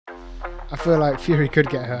I feel like Fury could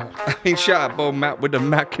get hurt. I mean, shout out Bo Matt with the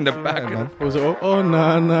Mac in the back. Man. What was it? Oh,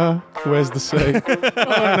 nah, where's the say? Oh,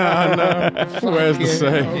 nah, where's the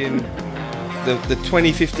say? The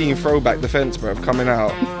 2015 throwback defense, bruv, coming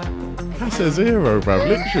out. That's a zero, bruv,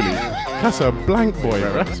 literally. That's a blank boy,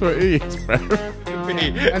 bruv. That's what it is, bruv.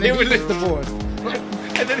 And then he was divorced.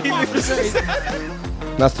 And then he loses.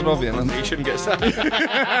 That's the Novian, he shouldn't get sacked.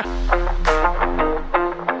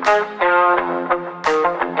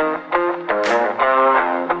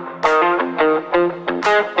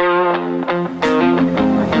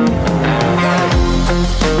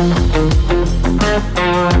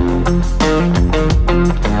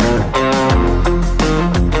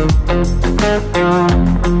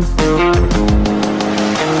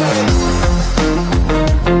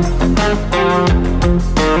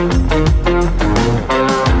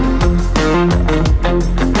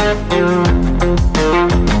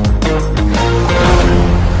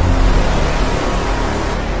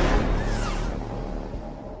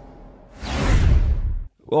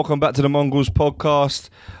 Welcome back to the Mongrelz podcast.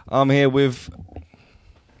 I'm here with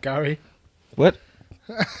Gary. What?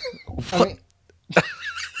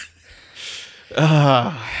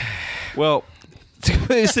 Well, to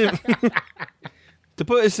put it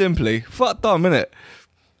simply, fuck Dom, innit?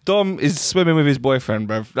 Dom is swimming with his boyfriend,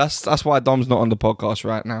 bruv. That's why Dom's not on the podcast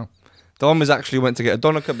right now. Dom has actually went to get a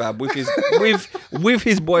doner kebab with his with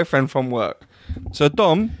his boyfriend from work. So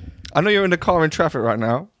Dom, I know you're in the car in traffic right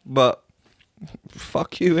now, but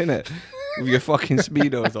fuck you, innit? With your fucking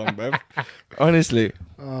speedos on, bruv. Honestly.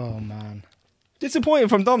 Oh man. Disappointing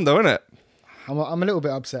from Dom though, innit? I'm a little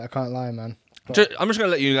bit upset, I can't lie, man. I'm just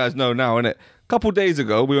gonna let you guys know now, innit? A couple days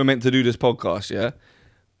ago we were meant to do this podcast, yeah?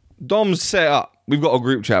 Dom's set up. We've got a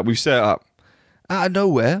group chat, we've set up. Out of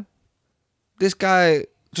nowhere, this guy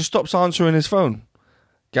just stops answering his phone.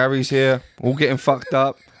 Gary's here, all getting fucked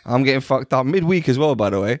up. I'm getting fucked up midweek as well,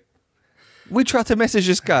 by the way. We try to message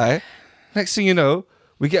this guy. Next thing you know,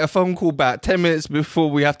 we get a phone call back 10 minutes before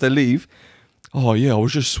we have to leave. Oh yeah, I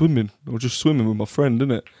was just swimming with my friend,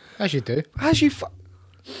 innit? As you do.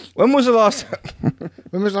 When was the last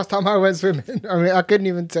When was the last time I went swimming? I mean, I couldn't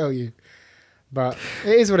even tell you. But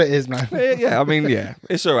it is what it is, man. Yeah, I mean, yeah,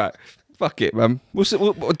 it's all right. Fuck it, man.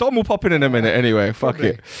 Dom will pop in a minute anyway. Fuck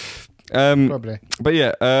Probably. it. Probably. But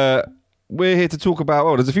yeah, we're here to talk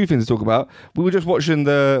about, there's a few things to talk about. We were just watching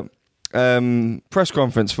the press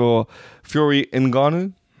conference for Fury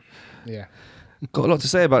Ngannou. Yeah. Got a lot to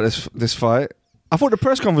say about this fight. I thought the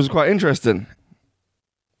press conference was quite interesting.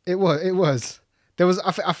 It was. There's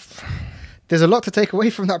a lot to take away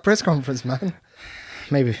from that press conference, man.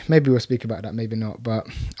 Maybe we'll speak about that, maybe not. But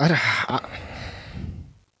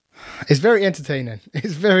it's very entertaining.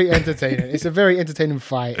 It's very entertaining. It's a very entertaining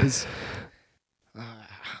fight.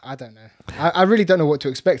 I don't know. I really don't know what to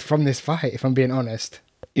expect from this fight, if I'm being honest.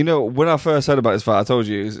 You know, when I first heard about this fight, I told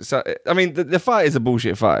you. I mean, the fight is a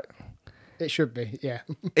bullshit fight. It should be, yeah.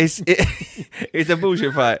 It's a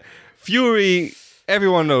bullshit fight. Fury,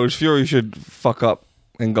 everyone knows Fury should fuck up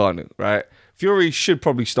Ngannou, right? Fury should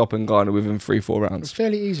probably stop Ngannou within 3-4 rounds.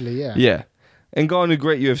 Fairly easily, yeah. Yeah. Ngannou,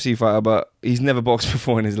 great UFC fighter, but he's never boxed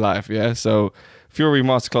before in his life, yeah? So Fury,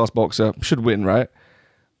 masterclass boxer, should win, right?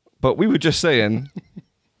 But we were just saying,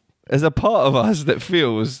 there's a part of us that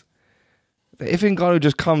feels that if Ngannou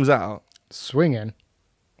just comes out swinging,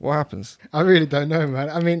 what happens? I really don't know, man.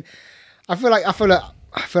 I mean, I feel like if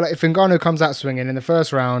Ngannou comes out swinging in the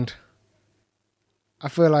first round, I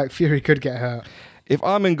feel like Fury could get hurt. If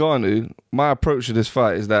I'm Ngannou, my approach to this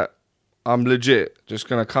fight is that I'm legit just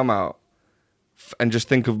going to come out and just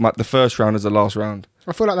think of the first round as the last round.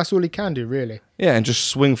 I feel like that's all he can do, really. Yeah, and just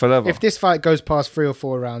swing for leather. If this fight goes past 3 or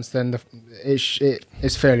 4 rounds, then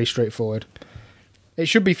it's fairly straightforward. It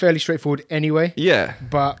should be fairly straightforward anyway. Yeah.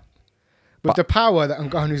 But with the power that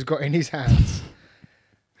Ngannou's got in his hands,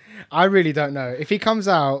 I really don't know. If he comes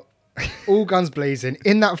out all guns blazing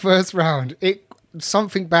in that first round,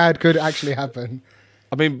 something bad could actually happen.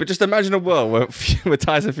 I mean, but just imagine a world where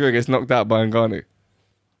Tyson Fury gets knocked out by Ngannou.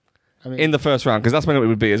 I mean, in the first round, because that's when it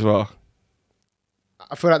would be as well.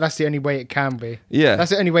 I feel like that's the only way it can be. Yeah. That's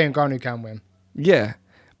the only way Ngannou can win. Yeah.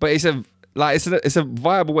 But it's a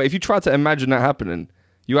viable way. If you try to imagine that happening,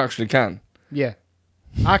 you actually can. Yeah.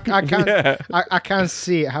 I can Yeah. I can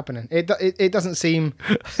see it happening. It doesn't seem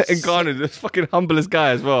Ngannou, the fucking humblest guy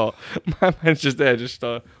as well. My man's just there,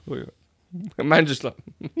 man just like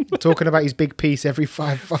talking about his big piece every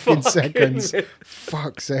 5 fucking seconds.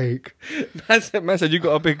 Fuck's sake. Man said, you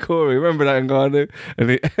got a big Corey. Remember that, Ngannou?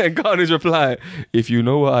 And Ngannou's reply, if you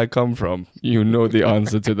know where I come from, you know the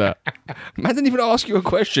answer to that. Man didn't even ask you a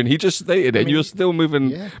question. He just stated it. You're still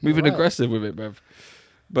moving aggressive with it, bruv.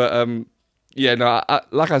 But Yeah, no.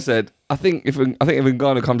 Like I said, I think if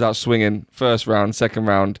Ngannou comes out swinging first round, second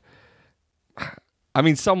round, I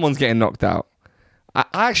mean, someone's getting knocked out. I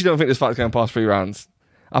actually don't think this fight's going past 3 rounds.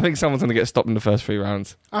 I think someone's going to get stopped in the first 3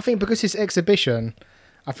 rounds. I think because it's exhibition,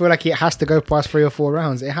 I feel like it has to go past 3 or 4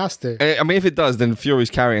 rounds. It has to. I mean, if it does, then Fury's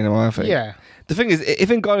carrying him, I think. Yeah. The thing is, if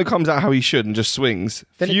Ngannou comes out how he should and just swings,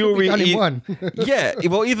 Then Fury... it could be done in one. Yeah,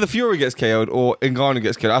 well, either Fury gets KO'd or Ngannou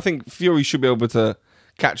gets KO'd. I think Fury should be able to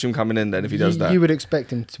catch him coming in then if he does that. You would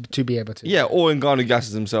expect him to be able to. Yeah, or Ngannou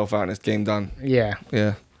gasses himself out and it's game done. Yeah.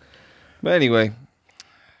 Yeah. But anyway,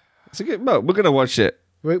 we're going to watch it.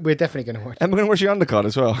 We're definitely going to watch it. And we're going to watch the undercard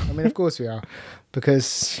as well. I mean, of course we are.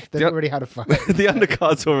 Because they've already had a fight. The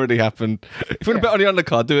undercard's already happened. If you want to bet on the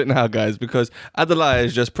undercard, do it now, guys, because Adelaide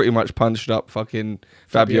has just pretty much punched up fucking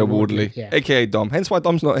Fabio Wardley, yeah. a.k.a. Dom. Hence why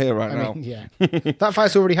Dom's not here right now. I mean, yeah. That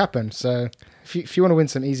fight's already happened. So if you want to win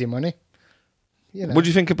some easy money, you know. What do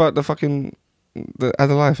you think about the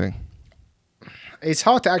Adelaide thing? It's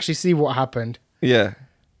hard to actually see what happened. Yeah.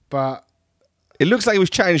 But... It looks like he was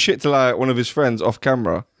chatting shit to like one of his friends off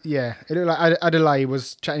camera. Yeah, it looked like Adelaide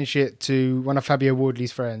was chatting shit to one of Fabio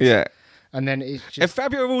Wardley's friends. Yeah. And then it's just... And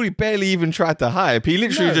Fabio Wardley barely even tried to hype. He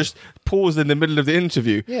literally just paused in the middle of the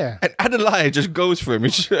interview. Yeah. And Adelaide just goes for him.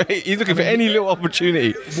 He's looking for any little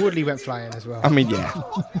opportunity. Wardley went flying as well. I mean, yeah.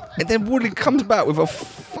 And then Wardley comes back with a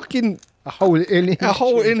hole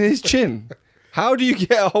in his chin. How do you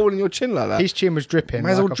get a hole in your chin like that? His chin was dripping.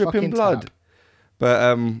 Man's all dripping blood. Tap.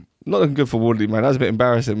 But not looking good for Wardley, man. That was a bit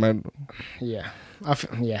embarrassing, man. Yeah. I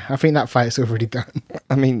think that fight's already done.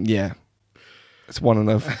 I mean, yeah. It's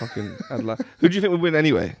 1-0 for fucking Adelaide. Who do you think would win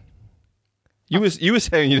anyway? You were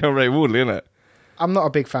saying you don't rate Wardley, innit? I'm not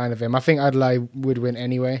a big fan of him. I think Adelaide would win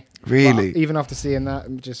anyway. Really? But even after seeing that,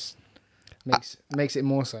 it just makes it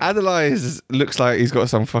more so. Adelaide looks like he's got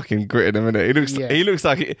some fucking grit in him, innit? He looks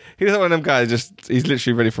like one of them guys. He's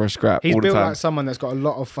literally ready for a scrap. He's all the built time. like someone that's got a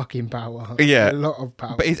lot of fucking power. Yeah, a lot of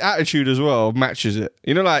power. But his attitude as well matches it.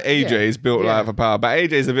 You know, like AJ is built like for power, but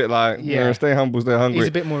AJ's a bit like, stay humble, stay hungry. He's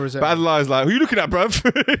a bit more reserved. But Adelaide's like, who you looking at, bruv?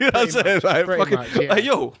 You know what I'm saying? Like, fucking, much, yeah. like,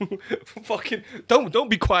 yo, fucking, don't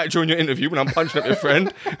be quiet during your interview when I'm punching up your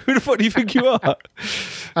friend. Who the fuck do you think you are?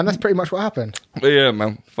 And that's pretty much what happened. But yeah,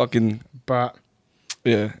 man, fucking. But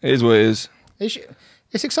yeah, it is what it is.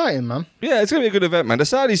 It's exciting, man. Yeah, it's gonna be a good event, man. The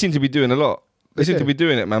Saudis seem to be doing a lot. They seem to be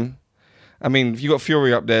doing it, man. I mean, if you got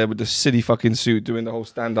Fury up there with the silly fucking suit doing the whole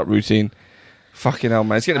stand-up routine, fucking hell,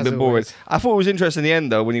 man, it's getting a bit boring. I thought it was interesting in the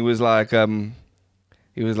end though when he was like,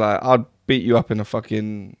 I'd beat you up in a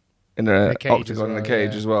fucking octagon in a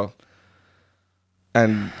cage as well.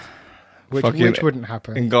 And which wouldn't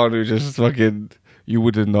happen. Ngannou just fucking, you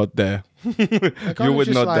would not dare. You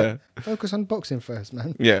would not dare. Focus on boxing first,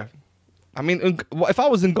 man. Yeah. I mean, if I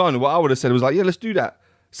was Ngannou, what I would have said was like, yeah, let's do that.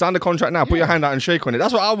 Sign the contract now. Put your hand out and shake on it.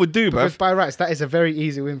 That's what I would do, bro. Because by rights, that is a very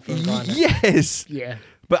easy win for Ngannou. Yes. Yeah.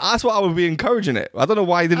 But that's what I would be encouraging it. I don't know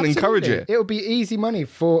why he didn't encourage it. It would be easy money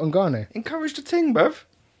for Ngannou. Encourage the thing, bruv.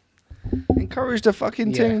 Encourage the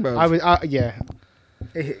fucking thing, bruv.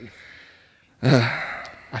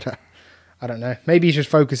 I don't know. Maybe he's just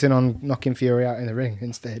focusing on knocking Fury out in the ring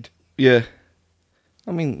instead. Yeah.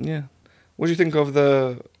 I mean, yeah. What do you think of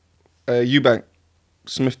the Eubank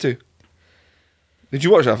Smith 2? Did you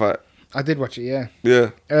watch that fight? I did watch it, yeah.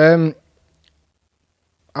 Yeah.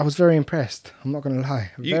 I was very impressed. I'm not going to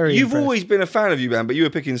lie. You've always been a fan of Eubank, but you were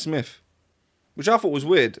picking Smith, which I thought was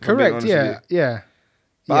weird. Correct, yeah.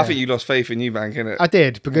 But I think you lost faith in Eubank, innit? I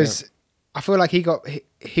did, because I feel like he got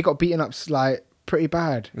beaten up like pretty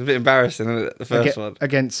bad. It was a bit embarrassing, isn't it, the first one?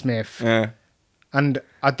 Against Smith. Yeah. And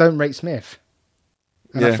I don't rate Smith.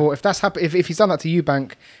 And I thought if that's happened, if he's done that to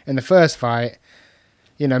Eubank in the first fight,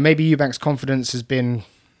 you know, maybe Eubank's confidence has been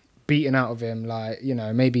beaten out of him. Like, you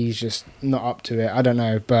know, maybe he's just not up to it. I don't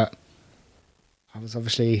know, but I was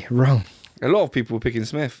obviously wrong. A lot of people were picking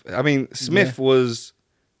Smith. I mean, Smith was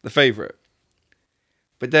the favourite.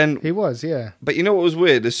 But then... He was, yeah. But you know what was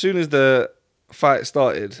weird? As soon as the fight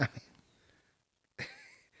started,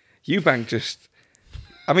 Eubank just...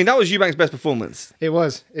 I mean, that was Eubank's best performance. It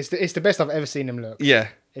was. It's the best I've ever seen him look. Yeah.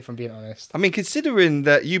 If I'm being honest. I mean, considering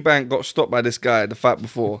that Eubank got stopped by this guy the fight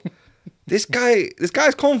before, this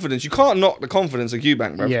guy's confidence, you can't knock the confidence of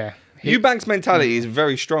Eubank, bro. Yeah. Eubank's mentality is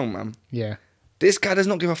very strong, man. Yeah. This guy does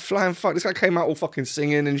not give a flying fuck. This guy came out all fucking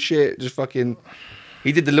singing and shit. Just fucking...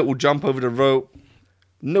 He did the little jump over the rope.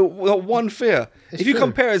 No, not one fear. If you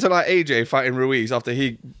compare it to like AJ fighting Ruiz after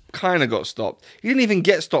he kind of got stopped, he didn't even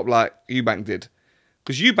get stopped like Eubank did.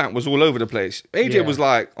 Because Eubank was all over the place. AJ was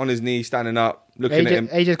like on his knee, standing up, looking at him.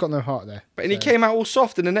 AJ's got no heart there. And he came out all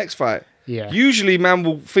soft in the next fight. Yeah. Usually, man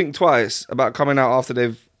will think twice about coming out after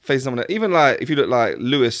they've facing someone that, even like if you look like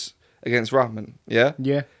Lewis against Rahman, yeah,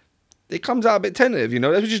 it comes out a bit tentative, you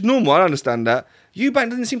know, which is normal. I understand that. Eubank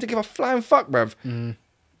doesn't seem to give a flying fuck, bruv.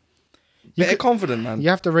 Bit confident, man. You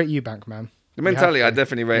have to rate Eubank, man. The mentality, I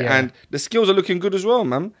definitely rate, and the skills are looking good as well,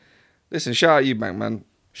 man. Listen, shout out Eubank, man.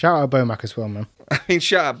 Shout out Bomac as well, man. I mean,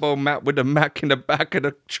 shout out Bo Mac with the Mac in the back of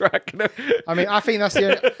the track. I mean, I think that's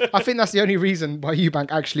the only reason why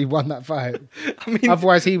Eubank actually won that fight. I mean,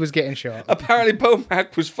 otherwise he was getting shot. Apparently, Bo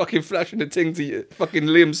Mac was fucking flashing the ting to fucking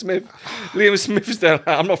Liam Smith. Liam Smith's there. Like,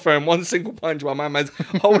 I'm not throwing one single punch while my man's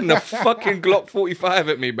holding a fucking Glock 45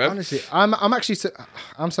 at me, bro. Honestly,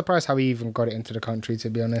 I'm surprised how he even got it into the country. To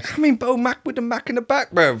be honest, I mean, Bo Mac with the Mac in the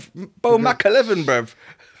back, bro. Bo Mac 11, bro.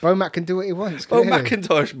 Bomac can do what he wants. Bo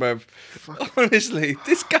Macintosh, bruv. Honestly,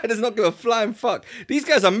 this guy does not give a flying fuck. These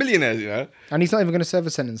guys are millionaires, you know. And he's not even going to serve a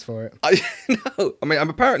sentence for it. No, I mean,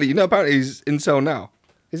 apparently he's in cell now.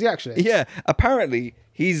 Is he actually? Yeah, apparently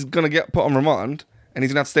he's gonna get put on remand, and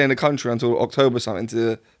he's gonna have to stay in the country until October something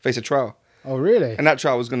to face a trial. Oh, really? And that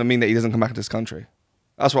trial was gonna mean that he doesn't come back to this country.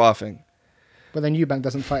 That's what I think. But then Eubank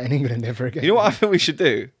doesn't fight in England ever again. You know what I think we should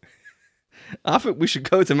do? I think we should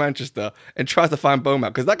go to Manchester and try to find Bomac,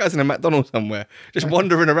 because that guy's in a McDonald's somewhere, just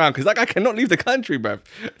wandering around, because that guy cannot leave the country, bruv.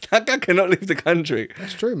 That guy cannot leave the country.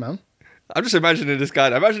 That's true, man. I'm just imagining this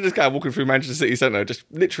guy. Imagine this guy walking through Manchester City Centre, just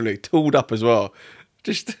literally tooled up as well.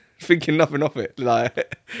 Just thinking nothing of it.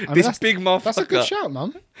 Like, this big motherfucker. That's a good shout,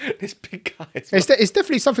 man. This big guy. It's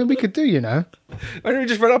definitely something we could do, you know. Why don't we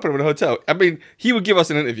just run up on him in a hotel? I mean, he would give us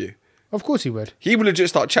an interview. Of course he would. He would legit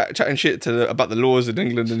start chatting shit about the laws in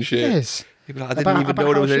England and shit. Yes. He'd be like, I didn't even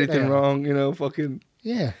know there was anything wrong, you know, fucking.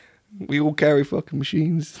 Yeah. We all carry fucking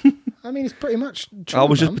machines. I mean, it's pretty much true, I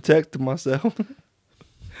was just protecting myself.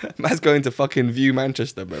 Man's going to fucking view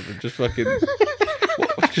Manchester, bro. Just fucking...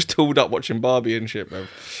 just tooled up watching Barbie and shit, bro.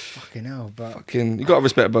 Fucking hell, but... Fucking... You gotta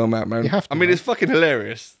respect Bomac, man. You have to, I mean, man. It's fucking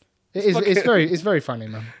hilarious. It's very funny,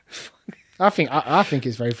 man. I think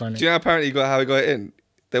it's very funny. Do you know apparently how he got it in?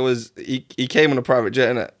 There was... He came on a private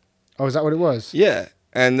jet, innit? Oh, is that what it was? Yeah.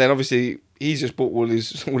 And then obviously he's just brought all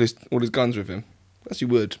his guns with him. As you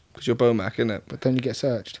would, because you're Bomac, innit? But then you get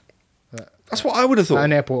searched. That's what I would have thought. At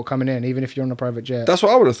an airport coming in, even if you're on a private jet. That's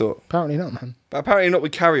what I would have thought. Apparently not, man. But apparently not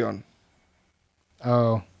with carry-on.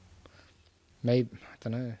 Oh. Maybe. I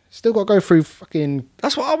don't know. Still got to go through fucking...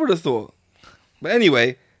 That's what I would have thought. But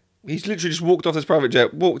anyway, he's literally just walked off this private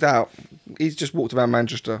jet, walked out. He's just walked around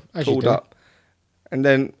Manchester, pulled up. And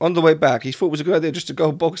then on the way back, he thought it was a good idea just to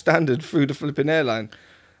go bog standard through the flipping airline.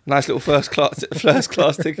 Nice little first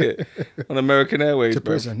class ticket on American Airways, to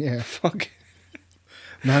bro. prison, yeah. Fuck.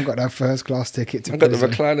 Man got that first class ticket to I prison. got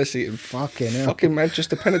the recliner seat in fucking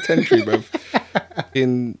Manchester Penitentiary, bro.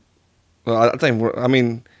 Well, I don't even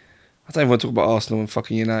want to talk about Arsenal and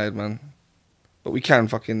fucking United, man. But we can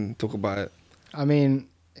fucking talk about it. I mean,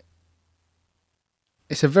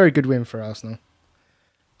 it's a very good win for Arsenal.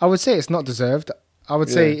 I would say it's not deserved. I would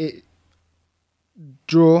say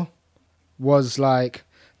draw was like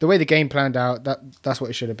the way the game planned out. That's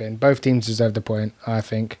what it should have been. Both teams deserved the point, I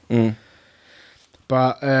think.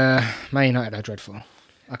 But Man United are dreadful.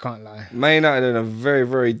 I can't lie. Man United are in a very,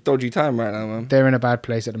 very dodgy time right now, man. They're in a bad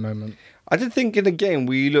place at the moment. I did think in the game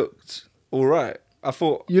we looked all right. I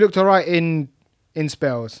thought you looked all right in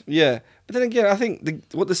spells. Yeah, but then again, I think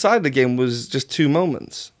what decided the game was just 2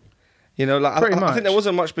 moments. You know, like I think there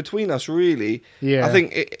wasn't much between us really. Yeah, I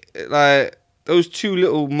think like those 2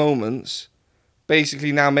 little moments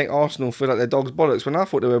basically now make Arsenal feel like they're dog's bollocks. When I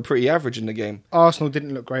thought they were pretty average in the game. Arsenal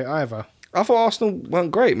didn't look great either. I thought Arsenal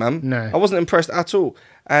weren't great, man. No, I wasn't impressed at all,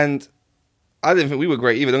 and I didn't think we were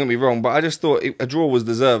great either. Don't get me wrong, but I just thought a draw was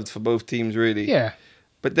deserved for both teams, really. Yeah.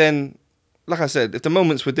 But then, like I said, if the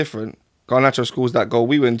moments were different, Garnacho scores that goal,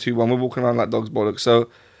 we win 2-1. We're walking around like dog's bollocks. So,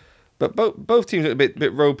 but both teams are a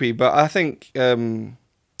bit ropey. But I think, Man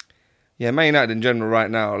United in general right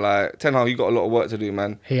now, like Ten Hag, you got a lot of work to do,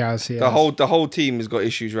 man. He has. The whole team has got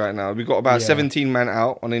issues right now. We've got about 17 men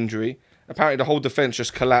out on injury. Apparently, the whole defense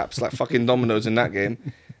just collapsed like fucking dominoes in that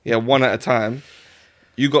game. Yeah, one at a time.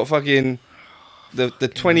 You got fucking the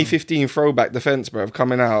 2015 throwback defense, bro,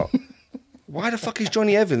 coming out. Why the fuck is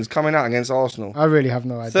Johnny Evans coming out against Arsenal? I really have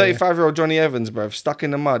no idea. 35-year-old Johnny Evans, bruv, stuck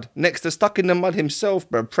in the mud. Next to stuck in the mud himself,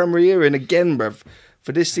 bruv. Premiering again, bruv,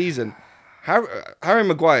 for this season. Harry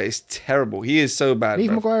Maguire is terrible. He is so bad,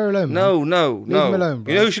 Leave Maguire alone, man. No. Leave him alone, bruv.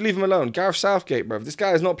 You know who should leave him alone? Gareth Southgate, bruv. This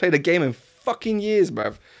guy has not played a game in fucking years,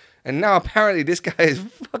 bruv. And now apparently this guy is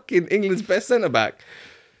fucking England's best centre-back.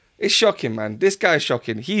 It's shocking, man. This guy is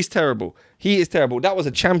shocking. He's terrible. He is terrible. That was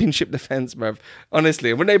a championship defence, bruv.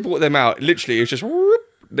 Honestly. And when they brought them out, literally, it was just whoop,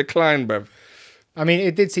 decline, bruv. I mean,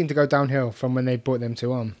 it did seem to go downhill from when they brought them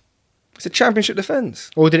two on. It's a championship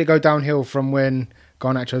defence. Or did it go downhill from when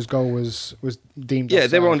Garnacho's goal was deemed Yeah,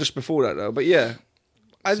 offside? they were on just before that, though. But yeah,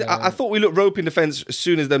 I thought we looked rope in defence as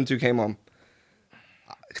soon as them two came on.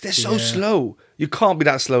 They're so slow. You can't be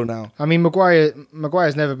that slow now. I mean,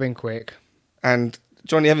 Maguire's never been quick. And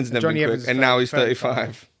Johnny Evans has never Johnny been Evans quick, is and now he's 35.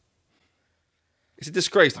 35. It's a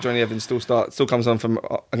disgrace that Johnny Evans still comes on from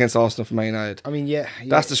against Arsenal for Man United. I mean, yeah.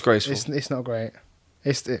 That's disgraceful. It's not great.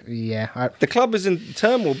 The club is in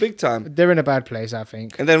turmoil big time. They're in a bad place, I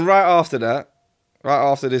think. And then right after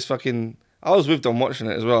this fucking... I was with Dom watching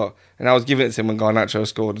it as well, and I was giving it to him when Garnacho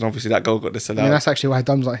scored, and obviously that goal got disallowed. I mean, that's actually why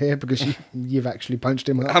Dom's not here, because you've actually punched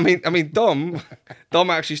him up. I mean, Dom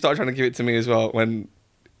actually started trying to give it to me as well when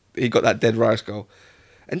he got that dead Rice goal.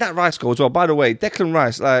 And that Rice goal as well, by the way, Declan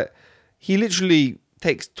Rice, like, he literally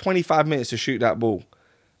takes 25 minutes to shoot that ball,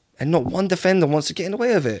 and not one defender wants to get in the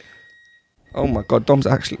way of it. Oh my God, Dom's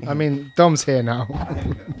actually... I mean, Dom's here now.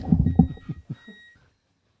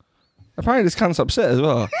 Apparently this cunt's upset as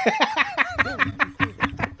well.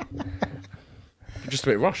 Just a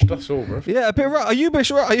bit rushed, that's all, bro. Yeah, a bit rushed. Are you a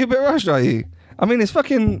bit rushed, are you? I mean, it's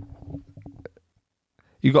fucking...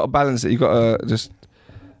 You got to balance it. You got to just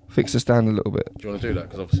fix the stand a little bit. Do you want to do that?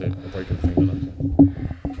 Because obviously I'll break everything.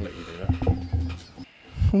 I'll let you do that.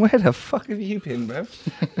 Where the fuck have you been, bro?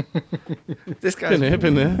 This guy's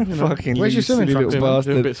Been there. You know. fucking Where's your swimming silly trunks, little Doing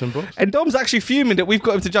bastard. bits and bobs. And Dom's actually fuming that we've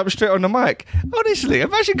got him to jump straight on the mic. Honestly,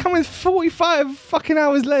 imagine coming 45 fucking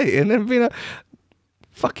hours late and then being a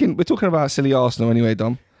fucking... We're talking about silly Arsenal anyway,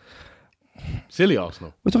 Dom. Silly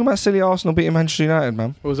Arsenal. We're talking about silly Arsenal beating Manchester United,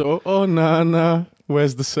 man. What was it? Oh, nah.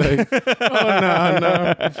 Where's the save?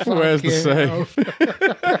 Nah. Where's the save?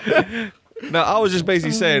 No, I was just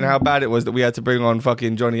basically saying how bad it was that we had to bring on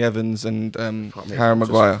fucking Johnny Evans and Harry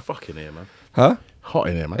Maguire. It's fucking here, man. Huh? Hot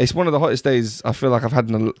in here, man. It's one of the hottest days I feel like I've had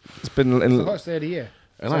in it's been It's the in... hottest day of the year.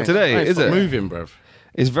 Today, is it? Moving, bruv.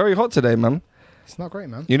 It's very hot today, man. It's not great,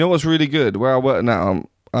 man. You know what's really good? Where I work now,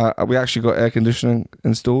 we actually got air conditioning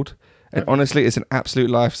installed. And honestly, it's an absolute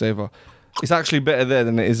lifesaver. It's actually better there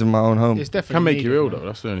than it is in my own home. It's definitely Can make you needed, ill, man. though.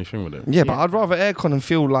 That's the only thing with it. Yeah, but I'd rather aircon and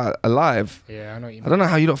feel like alive. Yeah, I know what you I mean. don't know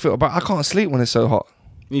how you don't feel, but I can't sleep when it's so hot.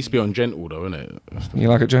 It needs to be on gentle, though, innit? You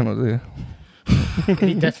like it gentle, do you?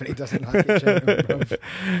 He definitely doesn't like it, bro.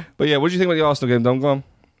 But yeah, what do you think about the Arsenal game, Dom? Go on.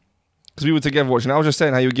 Because we were together watching. I was just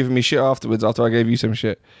saying how you were giving me shit afterwards after I gave you some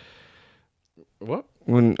shit. What?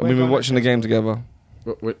 When we were Garnacho watching the game together.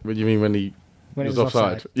 What do you mean when he When was it was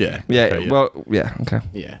offside? offside. Yeah. Yeah, Okay, well, yeah, okay.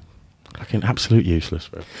 Yeah. Fucking absolute useless,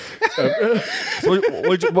 bro. So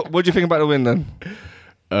what do you think about the win then?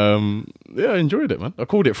 Yeah, I enjoyed it, man. I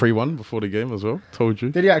called it 3-1 before the game as well. Told you.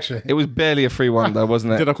 Did he actually? It was barely a 3-1 though,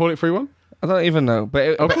 wasn't it? Did I call it 3-1? I don't even know.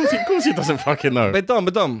 But Of course he doesn't fucking know. But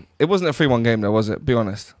Dom, it wasn't a 3-1 game though, was it? Be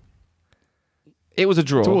honest. It was a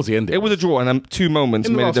draw. Towards the end, it was a draw, and then 2 moments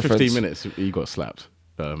In the made a last difference. 15 minutes, he got slapped.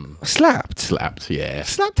 Slapped, Yeah.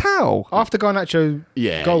 Slapped how? After Garnacho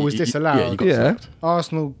Yeah. goal was disallowed, Yeah, you got Yeah. slapped.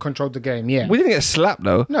 Arsenal controlled the game, yeah. We didn't get slapped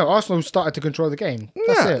though. No, Arsenal started to control the game.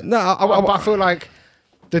 That's it. No, But I feel like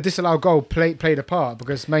the disallowed goal played a part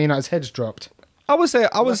because Man United's heads dropped. I would say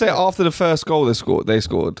That's it. after the first goal they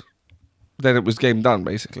scored, then it was game done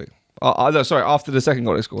basically. No, sorry, after the second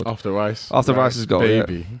goal they scored. After Rice. After Rice's goal, yeah.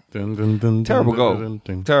 Baby. Dun, dun, dun, Terrible dun, goal. dun, dun,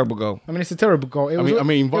 dun. Terrible goal. I mean, it's a terrible goal. It was, I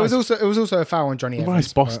mean, it was Rice- also a foul on Johnny Evans.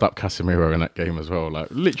 Rice bossed but- up Casemiro in that game as well. Like,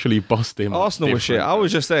 literally bossed him. up Arsenal was shit. different, I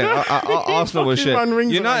was just saying, Arsenal was fucking shit. ran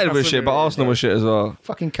rings United around was shit, but Casemiro, Arsenal bro. was shit as well.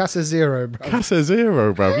 Fucking Casa Zero, bro. Casa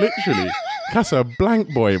zero, bro. Literally. Casa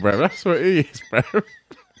blank boy, bro. That's what he is, bro.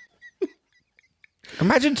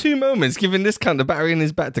 Imagine 2 moments giving this cunt the battery in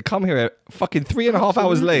his back to come here fucking 3.5 hours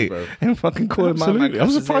Absolutely, late bro. and fucking call him my man. Absolutely.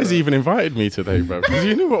 I'm surprised he Casemiro. even invited me today, bro. Because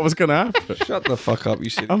you knew what was going to happen. Shut the fuck up, you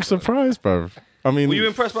silly I'm cunt. surprised, bro. I mean, Were you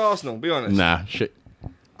impressed by Arsenal? Be honest. nah, shit.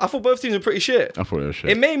 I thought both teams were pretty shit. I thought it was shit.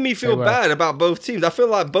 It made me feel They were. bad about both teams. I feel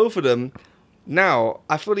like both of them now,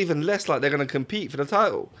 I feel even less like they're going to compete for the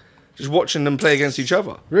title. Just watching them play against each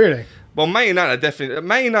other. Really? Well, Man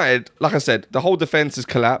United, like I said, the whole defence has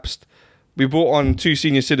collapsed. We brought on 2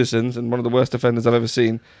 senior citizens and one of the worst defenders I've ever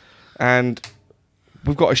seen. And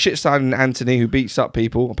we've got a shit signing Anthony who beats up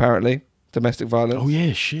people, apparently. Domestic violence. Oh,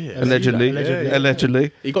 yeah, shit. Allegedly. Allegedly.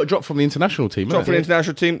 Allegedly. He got dropped from the international team, Dropped for the innit?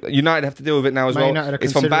 international team. United have to deal with it now as Man well. United are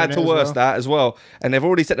It's from bad to considering it as worse, well. that as well. And they've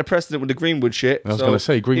already set the precedent with the Greenwood shit. I was gonna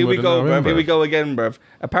say, Greenwood Here we are go, now in, bruv. Here we bruv. go again, bruv.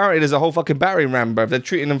 Apparently there's a whole fucking battering ram, bruv. They're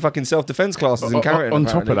treating them fucking self-defense classes in Carrington. On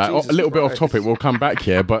top of that, Jesus a little bit off Christ. topic, we'll come back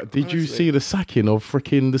here, but did you Honestly. see the sacking of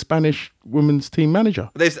freaking the Spanish women's team manager.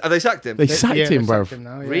 They sacked him. They sacked him, bro.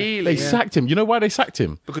 Really? They sacked him. You know why they sacked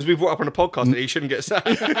him? Because we brought up on a podcast that he shouldn't get sacked.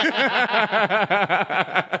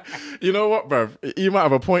 You know what, bro? You might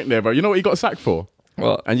have a point there, bro. You know what he got sacked for?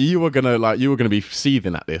 What? And you were gonna be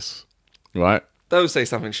seething at this, right? Don't say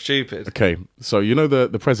something stupid. Okay, so you know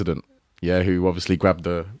the president, yeah, who obviously grabbed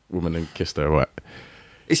the woman and kissed her, right?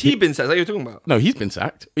 Is he been sacked? Is that what you're talking about? No, he's been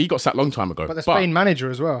sacked. He got sacked a long time ago. But the Spain manager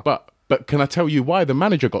as well. But can I tell you why the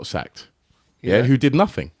manager got sacked? Yeah, who did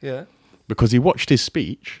nothing. Yeah. Because he watched his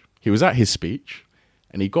speech. He was at his speech,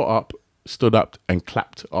 and he got up, stood up, and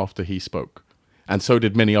clapped after he spoke. And so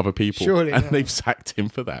did many other people. Surely and not. they've sacked him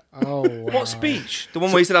for that. Oh, wow. What speech? The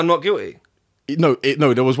one where he said, "I'm not guilty." No,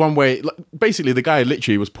 there was one where, like, basically, the guy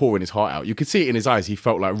literally was pouring his heart out. You could see it in his eyes. He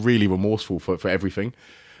felt like really remorseful for everything.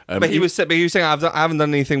 But he was saying, I haven't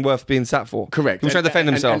done anything worth being sacked for. Correct. He was trying to defend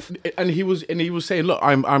himself. And he was saying, look,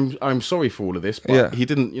 I'm sorry for all of this, but he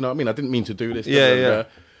didn't, you know what I mean? I didn't mean to do this.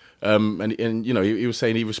 And you know, he was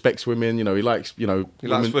saying he respects women, you know, he likes, you know,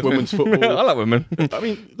 women's football. I like women. I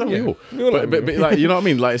mean, don't we all? But like, you know what I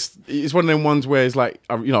mean? Like, it's one of them ones where it's like,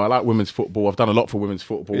 you know, I like women's football. I've done a lot for women's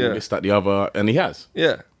football, this, that, the other, and he has.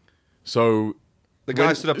 Yeah. So the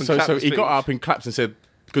guy stood up and clapped. So he got up and clapped and said,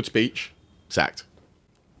 "Good speech," sacked.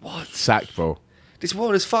 What? Sacked, bro. This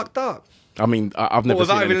world is fucked up. I mean, I've never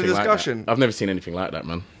seen anything like discussion. that. I've never seen anything like that,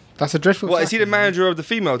 man. That's a dreadful. What, is he the manager of the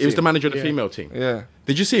female team? He was the manager of the female team. Yeah.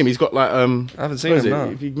 Did you see him? He's got like I haven't seen him. No.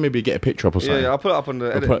 If you maybe get a picture up or something. Yeah, I'll put it up on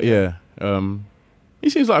the edit. He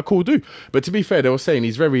seems like a cool dude. But to be fair, they were saying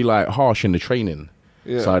he's very like harsh in the training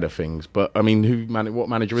side of things. But I mean, what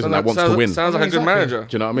manager isn't that wants to win? Sounds like a good manager.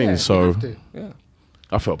 Do you know what I mean? Yeah, so yeah.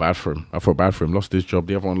 I felt bad for him. Lost his job.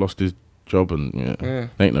 The other one lost his job, and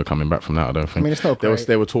there ain't no coming back from that. I don't think. I mean, it's not great.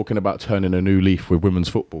 They were talking about turning a new leaf with women's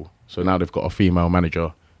football. So now they've got a female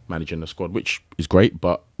manager managing the squad, which is great.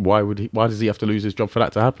 But why does he have to lose his job for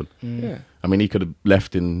that to happen? Yeah. I mean, he could have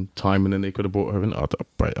left in time, and then they could have brought her in. I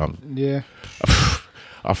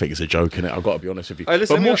think it's a joke, innit? I've got to be honest with you.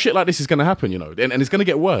 Listen, but more shit like this is going to happen, you know, and it's going to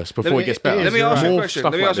get worse before it gets better. Let me ask you a question.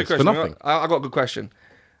 For nothing. I got a good question.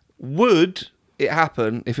 Would it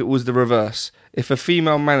happen if it was the reverse? If a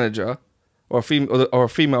female manager or a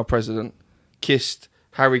female president kissed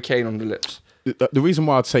Harry Kane on the lips? The reason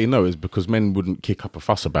why I'd say no is because men wouldn't kick up a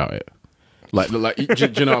fuss about it. Like, do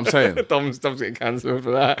you know what I'm saying? Tom's getting cancelled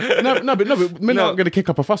for that. No, but men aren't going to kick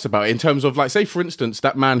up a fuss about it in terms of, like, say for instance,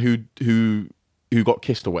 that man who got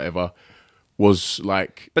kissed or whatever was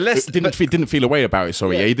like, didn't feel a way about it.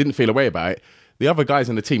 Sorry, he didn't feel a way about it. The other guys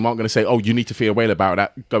in the team aren't going to say, "Oh, you need to feel a way about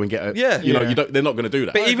that. Go and get it." Yeah, you know, they're not going to do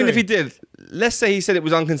that. But even if he did, let's say he said it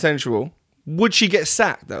was unconsensual, would she get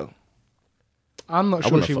sacked though? I'm not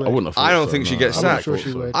sure she would. I don't think she gets sacked. I'm not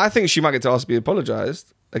sure she would. I think she might get to ask to be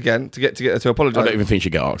apologised again to get her to apologise. I don't even think she'd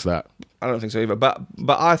get asked that. I don't think so either. But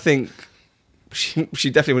I think she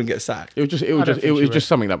definitely wouldn't get sacked. It was just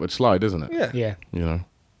something that would slide, isn't it? Yeah. You know.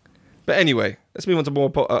 But anyway, let's move on to more.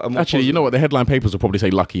 Actually, positive. you know what? The headline papers will probably say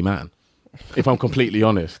 "lucky man," if I'm completely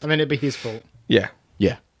honest. I mean, it'd be his fault. Yeah.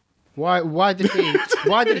 Why did he?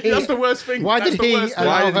 That's the worst thing. Why did he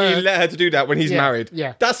let her to do that when he's married?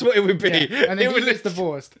 Yeah. That's what it would be. Yeah. And then he gets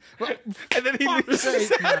divorced. And then he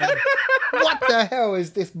loses. What the hell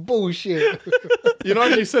is this bullshit? You know,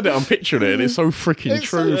 as you said it, I'm picturing it, and it's so freaking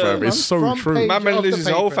true, bro. It's so true. My man loses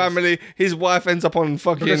his whole family. His wife ends up on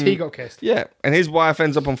fucking... Because he got kissed. Yeah, and his wife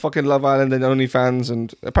ends up on fucking Love Island and OnlyFans,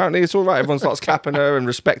 and apparently it's all right. Everyone starts clapping her and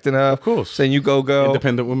respecting her. Of course. Saying, you go, girl.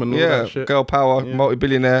 Independent woman, all that shit. Girl power,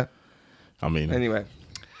 multi-billionaire. I mean... Anyway,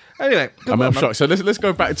 I'm shocked. So let's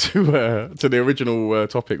go back to the original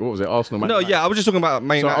topic. What was it? Arsenal. No, I was just talking about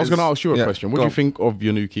main. So I was going to ask you a question. What do you think of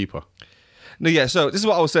your new keeper? No, so this is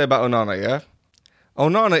what I will say about Onana. Yeah,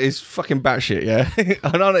 Onana is fucking batshit. Yeah,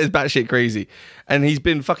 Onana is batshit crazy, and he's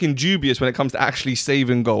been fucking dubious when it comes to actually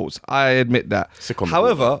saving goals. I admit that.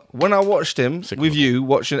 However, when I watched him with you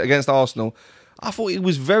watching against Arsenal, I thought he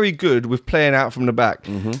was very good with playing out from the back.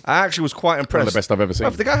 I actually was quite impressed. One of the best I've ever seen.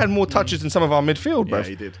 Bruv, the guy had more touches than some of our midfield, bro. Yeah,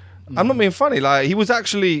 he did. I'm not being funny. Like, he was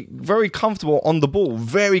actually very comfortable on the ball.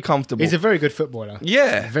 Very comfortable. He's a very good footballer.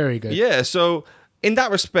 Yeah. Very good. Yeah, so in that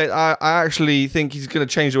respect, I actually think he's going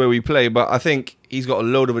to change the way we play, but I think he's got a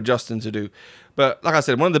load of adjusting to do. But like I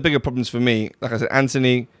said, one of the bigger problems for me, like I said,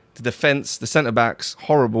 Anthony, the defence, the centre-backs,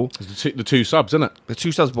 horrible. The two subs, isn't it? The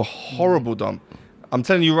two subs were horrible, Dom. I'm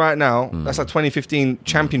telling you right now, that's like 2015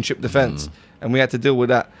 championship defence, and we had to deal with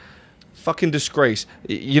that. Fucking disgrace.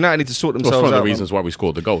 United need to sort themselves out. That's one of the reasons why we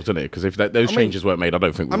scored the goals, isn't it? Because if those changes weren't made, I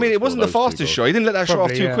don't think it wasn't the fastest shot. He didn't let that shot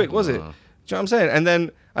off too quick, was it? Do you know what I'm saying? And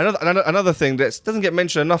then another thing that doesn't get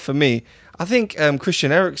mentioned enough for me, I think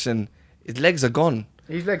Christian Eriksen, his legs are gone.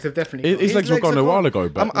 His legs have definitely. His legs were gone a while ago,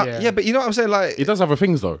 but yeah, but you know what I'm saying? Like, he does other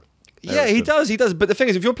things though. Yeah, he does. But the thing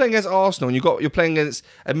is, if you're playing against Arsenal and you're playing against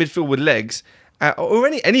a midfield with legs, or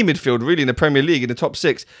any midfield really in the Premier League in the top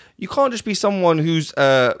 6, you can't just be someone who's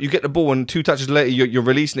you get the ball and 2 touches later you're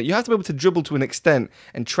releasing it. You have to be able to dribble to an extent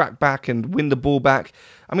and track back and win the ball back.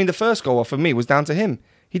 I mean, the first goal for me was down to him.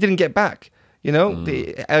 He didn't get back. You know,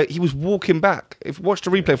 he was walking back. Watch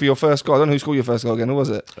the replay for your first goal. I don't know who scored your first goal again. Who was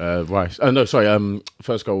it? Rice. No, sorry.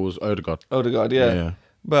 First goal was Odegaard. Odegaard, yeah.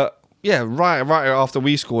 But yeah, right after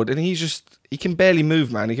we scored, and he can barely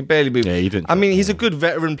move, man. He can barely move. Yeah, he didn't. I mean, he's a good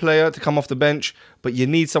veteran player to come off the bench, but you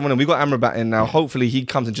need someone, and we got Amrabat in now. Hopefully, he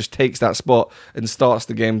comes and just takes that spot and starts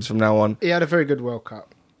the games from now on. He had a very good World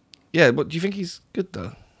Cup. Yeah, but do you think he's good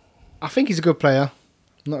though? I think he's a good player.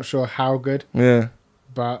 I'm not sure how good. Yeah.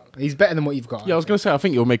 But he's better than what you've got. Yeah, I was going to say, I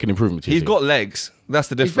think you'll make an improvement to your He's team. got legs. That's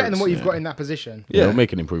the difference. He's better than what you've got in that position. Yeah, he'll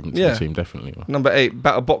make an improvement to the team, definitely. Number 8,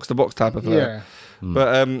 better box-to-box type of player. Yeah.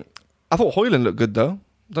 But I thought Højlund looked good, though.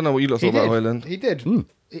 Don't know what you thought about Højlund. He did.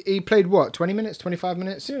 He played, what, 20 minutes, 25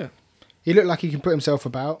 minutes? Yeah. He looked like he can put himself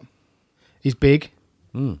about. He's big.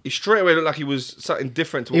 He straight away looked like he was something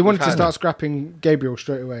different to what he wanted to start scrapping Gabriel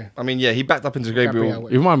straight away. I mean, yeah, he backed up into Gabriel.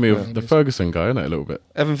 He reminded me of the Ferguson guy, isn't it, a little bit?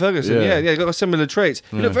 Evan Ferguson, yeah, he got similar traits.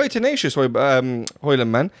 He looked very tenacious, Højlund,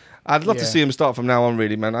 man. I'd love to see him start from now on,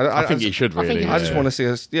 really, man. I think he should, really. I just want to see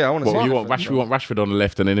us. Yeah, I want to see him. We want Rashford on the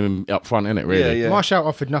left and then him up front, innit, really? Yeah. Martial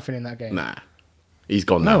offered nothing in that game. Nah. He's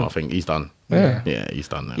gone now, I think. He's done. Yeah, he's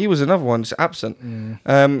done now. He was another one, just absent.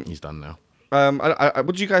 He's done now.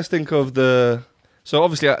 What do you guys think of the... So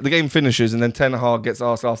obviously the game finishes and then Ten Hag gets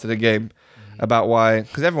asked after the game about why,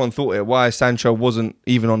 because everyone thought why Sancho wasn't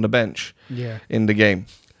even on the bench in the game.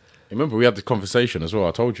 Remember, we had this conversation as well,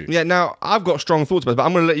 I told you. Yeah, now I've got strong thoughts about it, but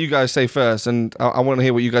I'm going to let you guys say first, and I want to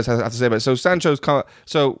hear what you guys have to say about it.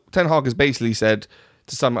 So Ten Hag has basically said,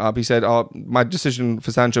 to sum it up, he said, my decision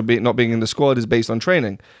for Sancho not being in the squad is based on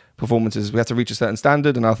training performances. We have to reach a certain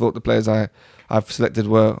standard, and I thought the players I've selected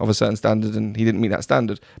were of a certain standard, and he didn't meet that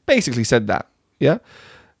standard. Basically said that. Yeah,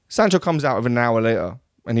 Sancho comes out an hour later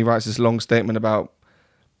and he writes this long statement about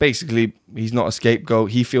basically he's not a scapegoat.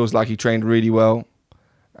 He feels like he trained really well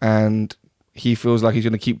and he feels like he's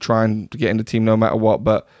going to keep trying to get in the team no matter what.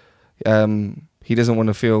 But he doesn't want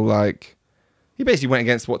to feel like... He basically went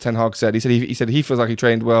against what Ten Hag said. He said he feels like he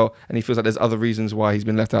trained well and he feels like there's other reasons why he's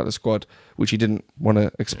been left out of the squad, which he didn't want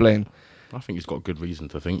to explain. I think he's got good reason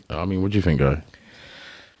to think. I mean, what do you think, Guy?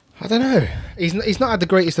 I don't know. He's not had the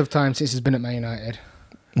greatest of times since he's been at Man United.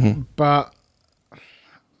 But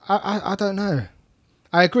I don't know.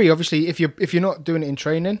 I agree. Obviously, if you're not doing it in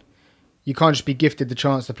training, you can't just be gifted the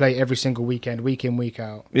chance to play every single weekend, week in, week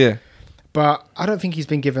out. Yeah. But I don't think he's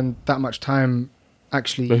been given that much time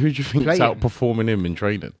actually. But who do you think is outperforming him in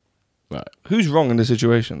training? Like, who's wrong in the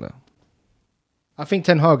situation, though? I think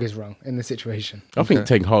Ten Hag is wrong in the situation. I think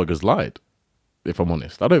Ten Hag has lied, if I'm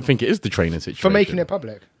honest. I don't think it is the training situation. For making it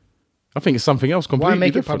public. I think it's something else completely different. Why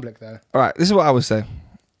make different. it public, though? All right, this is what I would say.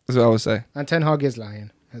 And Ten Hag is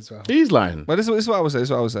lying as well. He's lying. But this is what I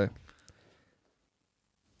would say.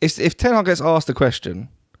 If Ten Hag gets asked the question,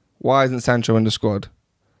 why isn't Sancho in the squad?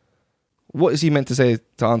 What is he meant to say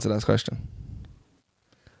to answer that question?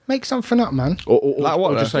 Make something up, man. Or like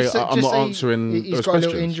what? Or just say, I'm not answering he's those got questions. A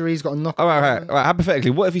little injury, he's got a knock. All right.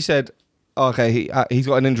 Hypothetically, what if he said, okay, he's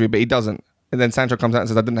got an injury, but he doesn't. And then Sancho comes out and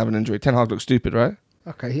says, I didn't have an injury. Ten Hag looks stupid, right?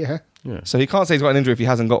 Okay, yeah. So he can't say he's got an injury if he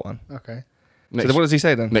hasn't got one. Okay. So then what does he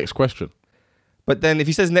say then? Next question. But then if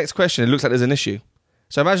he says next question, it looks like there's an issue.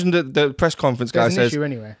 So imagine the press conference guy says... There's an issue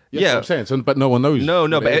anyway. Yeah. That's what I'm saying. But no one knows. No,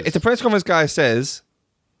 but if the press conference guy says,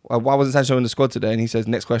 why wasn't Sancho in the squad today? And he says,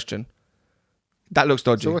 next question. That looks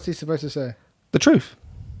dodgy. So what's he supposed to say? The truth.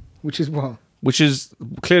 Which is what? Which is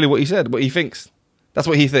clearly what he said, what he thinks. That's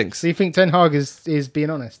what he thinks. So you think Ten Hag is being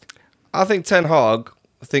honest? I think Ten Hag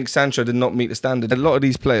thinks Sancho did not meet the standard. A lot of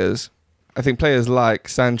these players, I think players like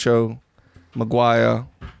Sancho, Maguire,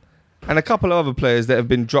 and a couple of other players that have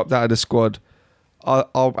been dropped out of the squad are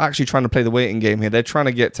actually trying to play the waiting game here. They're trying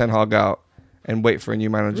to get Ten Hag out and wait for a new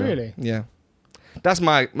manager. Really? Yeah. That's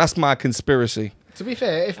my conspiracy. To be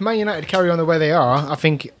fair, if Man United carry on the way they are, I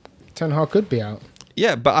think Ten Hag could be out.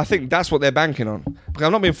 Yeah, but I think that's what they're banking on. Because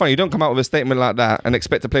I'm not being funny. You don't come out with a statement like that and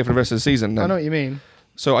expect to play for the rest of the season. Then. I know what you mean.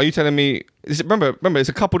 So are you telling me... Remember, it's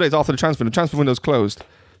a couple of days after the transfer. The transfer window's closed.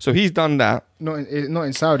 So he's done that. Not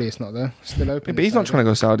in Saudi, it's not though. It's still open. Yeah, but he's not trying to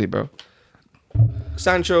go Saudi, bro.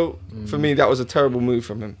 Sancho, for me, that was a terrible move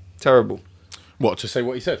from him. Terrible. What, to say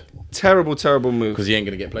what he said? Terrible, terrible move. Because he ain't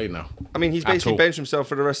going to get played now. I mean, he's basically benched himself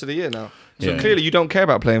for the rest of the year now. So Yeah. clearly you don't care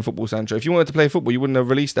about playing football, Sancho. If you wanted to play football, you wouldn't have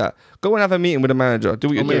released that. Go and have a meeting with the manager. Do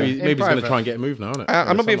what you're doing. Maybe he's going to try and get a move now, isn't it?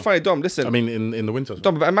 I'm not being funny, Dom. Listen. I mean, in the winter.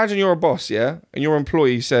 Dom, but imagine you're a boss, yeah? And your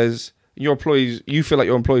employee says, you feel like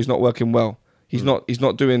your employee's not working well. He's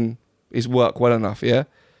not doing his work well enough, yeah?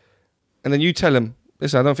 And then you tell him,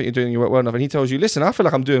 listen, I don't think you're doing your work well enough. And he tells you, listen, I feel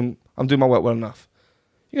like I'm doing my work well enough.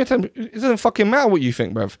 You're going to tell him, it doesn't fucking matter what you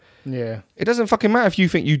think, bruv. Yeah. It doesn't fucking matter if you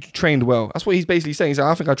think you trained well. That's what he's basically saying. He's like,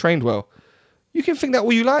 I think I trained well. You can think that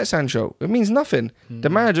all you like, Sancho. It means nothing. The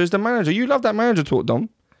manager is the manager. You love that manager talk, Dom. Do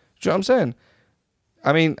you know what I'm saying?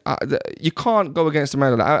 I mean, you can't go against the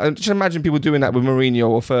manager. I just imagine people doing that with Mourinho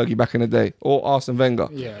or Fergie back in the day, or Arsene Wenger.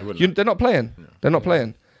 Yeah. They're not playing. No. They're not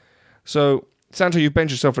playing. So, Sancho, you've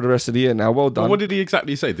benched yourself for the rest of the year now. Well done. Well, what did he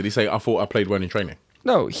exactly say? Did he say, I thought I played well in training?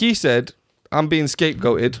 No, he said, I'm being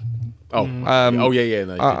scapegoated. Oh, yeah.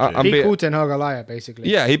 No, he called Ten Hag a liar, basically.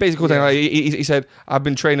 Yeah, he basically called Ten Hag. He said, I've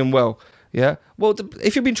been training well. Yeah. Well,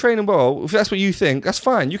 if you've been training well, if that's what you think, that's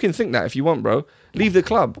fine. You can think that if you want, bro. Leave the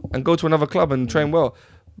club and go to another club and train well.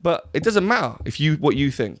 But it doesn't matter what you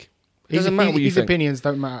think. It doesn't matter what you think. His opinions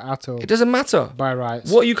don't matter at all. It doesn't matter. By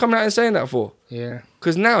rights. What are you coming out and saying that for? Yeah.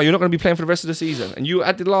 Because now you're not going to be playing for the rest of the season. And you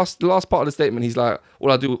at the last part of the statement, he's like,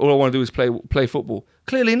 all I want to do is play football.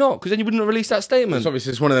 Clearly not, because then you wouldn't have released that statement. It's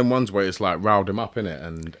obviously one of them ones where it's like riled him up, innit?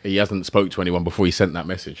 And he hasn't spoke to anyone before he sent that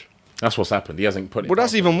message. That's what's happened. He hasn't put it. Well,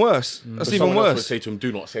 that's even worse. That's even worse. Would say to him,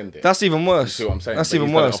 "Do not send it." That's even worse. You see what I'm saying? That's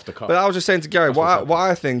even worse. But I was just saying to Gary, what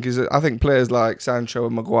I think is that I think players like Sancho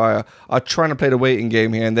and Maguire are trying to play the waiting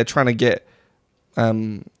game here, and they're trying to get,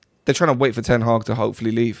 they're trying to wait for Ten Hag to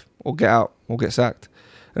hopefully leave or get out or get sacked,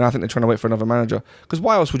 and I think they're trying to wait for another manager. Because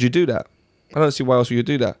why else would you do that? I don't see why else would you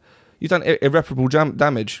do that. You've done irreparable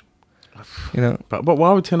damage. You know. But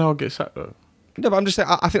why would Ten Hag get sacked though? No, but I'm just saying.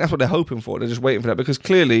 I think that's what they're hoping for. They're just waiting for that because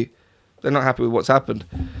clearly they're not happy with what's happened.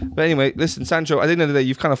 But anyway, listen, Sancho, at the end of the day,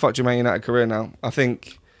 you've kind of fucked your Man United career now. I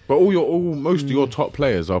think. But most of your top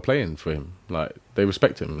players are playing for him. Like, they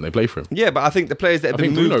respect him and they play for him. Yeah, but I think the players that have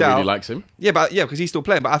been moved Bruno out. really likes him. Yeah, because he's still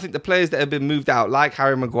playing. But I think the players that have been moved out, like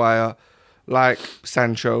Harry Maguire, like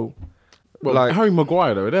Sancho. Well, like Harry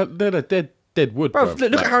Maguire, though, they're the dead wood. Bro,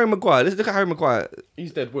 look at Harry Maguire. Look at Harry Maguire.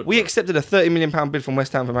 He's dead wood. We accepted a £30 million bid from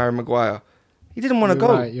West Ham from Harry Maguire. He didn't want to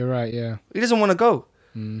go. You're right, yeah. He doesn't want to go.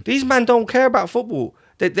 These men don't care about football.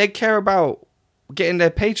 They care about getting their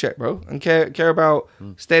paycheck, bro, and care about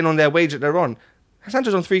staying on their wage that they're on.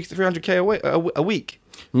 Sancho's on 300k a week.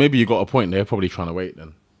 Maybe you got a point. They're probably trying to wait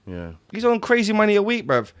then. Yeah. He's on crazy money a week,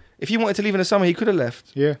 bruv. If he wanted to leave in the summer, he could have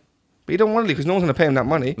left. Yeah. But he don't want to leave because no one's going to pay him that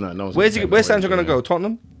money. No one's Where's Sancho going to go?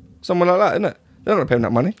 Tottenham? Someone like that, isn't it? They're not going to pay him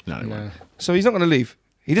that money. No. So he's not going to leave.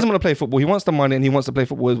 He doesn't want to play football. He wants the money and he wants to play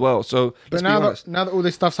football as well. So, but now that all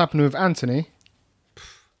this stuff's happening with Anthony,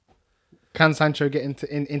 can Sancho get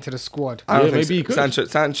into the squad? I don't think maybe he could.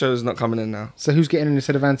 Sancho's not coming in now. So who's getting in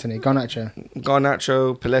instead of Anthony? Garnacho,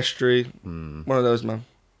 Pellistri, one of those, man.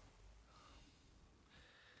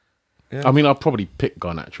 Yeah. I mean, I'd probably pick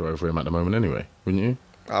Garnacho over him at the moment anyway, wouldn't you?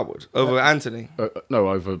 I would. Over Anthony? No,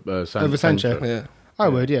 over Sancho. Over Sancho? Yeah. I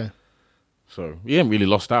would, yeah. So, he ain't really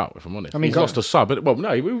lost out, if I'm honest. I mean, he's lost a sub. Well,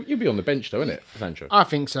 no, you'd be on the bench, though, innit, Sancho? I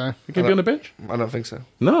think so. You could be on the bench? I don't think so.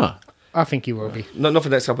 No. I think he will be. Not for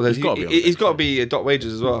the next couple of days. He's got to be dot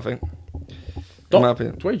wages as well, I think.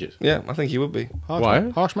 Dot wages? Yeah, I think he would be. Why?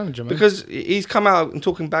 Harsh manager, man. Because he's come out and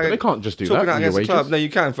talking back. But they can't just do talking that. Talking out against the club. No, you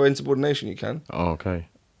can. For insubordination, you can. Oh, okay.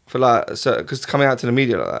 For because coming out to the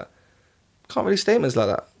media like that. Can't really statements like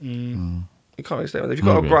that. You can't really statements. If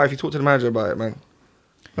you've got a gripe, you talk to the manager about it, man.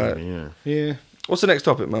 Right. Yeah. What's the next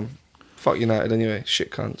topic, man? Fuck United anyway.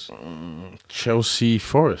 Shit cunts. Chelsea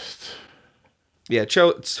Forest. Yeah,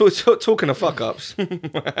 talking of fuck ups.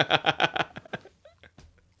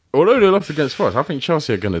 Although they lost against Forest, I think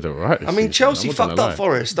Chelsea are going to do it right. I mean, Chelsea fucked up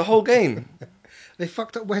Forest the whole game. They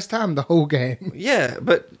fucked up West Ham the whole game. Yeah,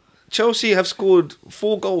 but Chelsea have scored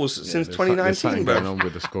 4 goals since 2019, bro.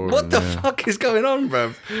 What the fuck is going on,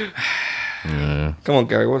 bro? Yeah. Come on,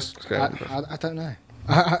 Gary. What's going on? I don't know.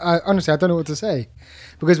 I honestly, I don't know what to say.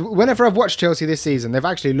 Because whenever I've watched Chelsea this season, they've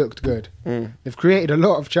actually looked good. They've created a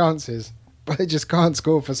lot of chances, but they just can't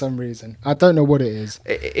score for some reason. I don't know what it is.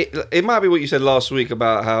 It might be what you said last week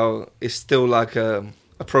about how it's still like a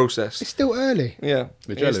process. It's still early. Yeah.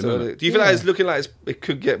 It's still early. Do you feel like it's looking like it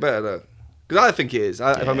could get better, though? Because I think it is,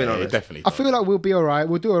 if I'm being honest. Definitely. I feel like we'll be all right.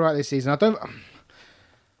 We'll do all right this season.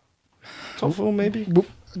 Top 4, maybe?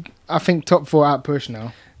 I think top 4 out push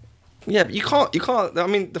now. Yeah, but you can't. I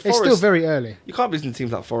mean, the Forest. It's still very early. You can't be listening to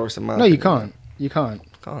teams like Forest and Man. No, you can't. You can't.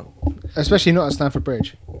 Can't. Especially not at Stamford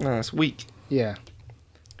Bridge. No, it's weak. Yeah,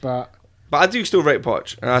 but I do still rate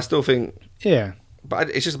Poch, and I still think. Yeah, but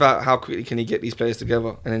it's just about how quickly can he get these players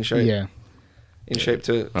together and in shape. Yeah, in shape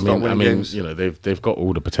to I start mean, winning games. you know, they've got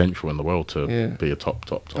all the potential in the world to be a top.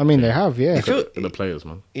 I mean, they have, yeah. The players,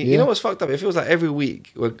 man. You know what's fucked up? It feels like every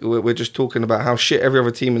week we're just talking about how shit every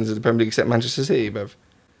other team in the Premier League except Manchester City, bruv.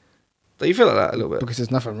 Do you feel like that a little bit? Because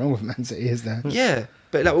there's nothing wrong with Man City, is there? Yeah,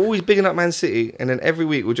 but like we're always bigging up Man City, and then every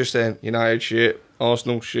week we're just saying United shit,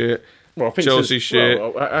 Arsenal shit, Chelsea shit.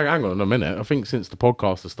 Well, hang on a minute. I think since the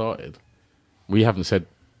podcast has started, we haven't said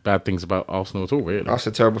bad things about Arsenal at all, really. I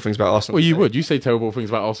said terrible things about Arsenal. Well, you would. You say terrible things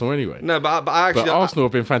about Arsenal anyway. No, but I actually... But Arsenal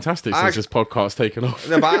have been fantastic since this podcast's taken off.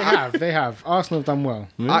 No, but they have. Arsenal have done well.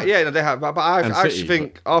 Yeah, no, they have. But I actually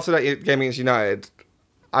think after that game against United,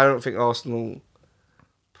 I don't think Arsenal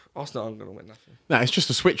aren't going to win nothing. No, it's just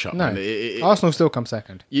a switch up. No, Arsenal still come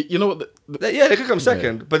second. You know what? They could come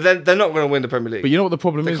second, but then they're not going to win the Premier League. But you know what the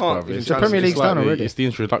problem is, bro? The Premier League's done already. It's the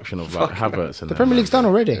introduction of like Havertz. And the Premier League's done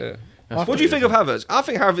already. Yeah. What do you think of Havertz? I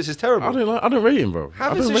think Havertz is terrible. I don't rate him, bro.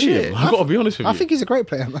 Havertz is shit. I've got to be honest with you. I think he's a great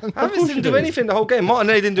player, man. Havertz didn't do anything the whole game.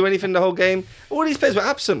 Martinelli didn't do anything the whole game. All these players were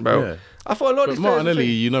absent, bro. Yeah. I thought a lot of these Martinelli,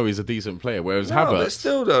 you know, he's a decent player, whereas Havertz, but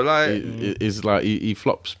still though, like, is like he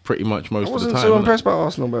flops pretty much most of the time. I wasn't so impressed by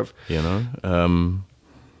Arsenal, bro. You know,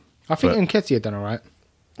 I think Nketiah done all right.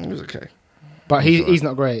 It was okay, but he's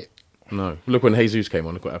not great. No, look when Jesus came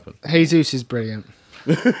on, look what happened. Jesus is brilliant.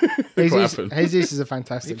 Jesus is a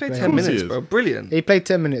fantastic player. He played 10 minutes, bro. Brilliant. He played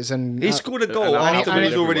 10 minutes and he scored a goal after we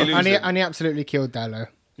was already losing. And he absolutely killed Dallo.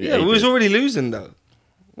 Yeah, we was already losing though.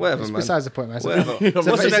 Whatever, man. Besides the point, man.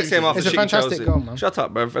 What's the next game after? It's a fantastic Chelsea? goal, man. Shut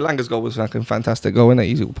up, bro. Elanga's goal was like a fantastic goal, innit?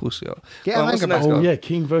 Easy pussy. Yeah,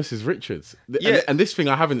 Keane versus Richards. Yeah, and this thing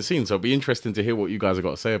I haven't seen, so it'll be interesting to hear what you guys have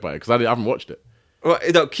got to say about it because I haven't watched it. Well,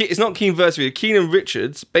 no, it's not Keane versus Keane and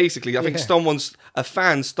Richards. Basically, I think a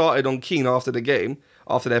fan started on Keane after the game,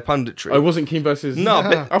 after their punditry. Oh, it wasn't Keane versus... No,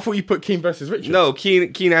 but I thought you put Keane versus Richards. No,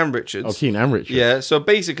 Keane and Richards. Oh, Keane and Richards. Yeah, so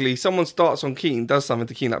basically, someone starts on Keane, does something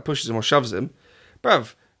to Keane, like pushes him or shoves him.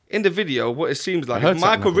 Bruv, in the video, what it seems like is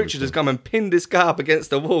Michael Richards has come and pinned this guy up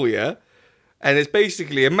against the wall, yeah? And it's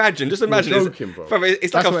basically, just imagine...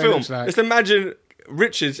 It's like a film. Just imagine...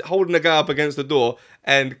 Richards holding the guy up against the door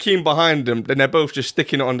and Keane behind him, then they're both just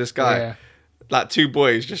sticking it on this guy. Yeah. Like two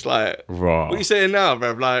boys, just like, what are you saying now,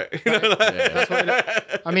 bruv? Like, you know,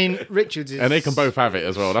 like... I mean, Richards is... And they can both have it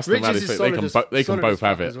as well. That's the maddest thing. They can both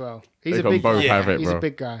have it. As well. He's a big guy. He's a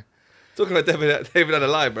big guy. Talking about David had a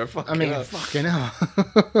lie, bro. Fucking hell.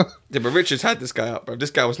 Yeah, but Richards had this guy up, bro.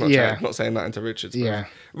 This guy was not saying nothing to Richards, bro. Yeah.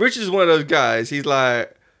 Richards is one of those guys, he's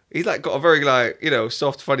like got a very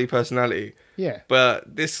soft, funny personality. Yeah.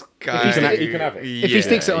 But this guy... He can have it. If he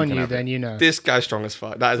sticks it on you, then you know. This guy's strong as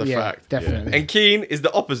fuck. That is a fact. Definitely. And Keane is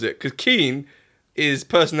the opposite, because Keane... His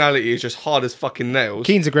personality is just hard as fucking nails.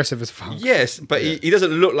 Keane's aggressive as fuck. Yes, but he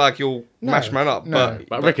doesn't look like you'll mash man up. No.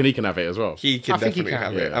 But I reckon he can have it as well. He can definitely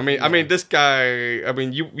have it. I mean, this guy. I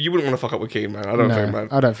mean, you wouldn't want to fuck up with Keane, man. I don't think, man.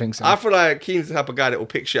 I don't think so. I feel like Keane's the type of guy that will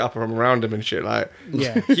pick shit up from around him and shit. Like,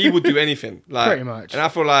 he would do anything. Like, pretty much. And I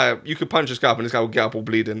feel like you could punch this guy up and this guy would get up all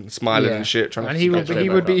bleeding, smiling and shit. And he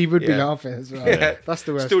would be laughing as well. Yeah. That's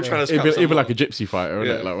the worst. Still trying to. He'd be like a gypsy fighter,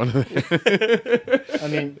 isn't it? Like one of them. I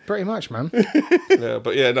mean, pretty much, man. Yeah,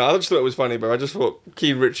 but yeah, no. I just thought it was funny, bro. I just thought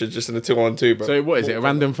Keane Richards just in a 2-on-2, bro. So what is it? A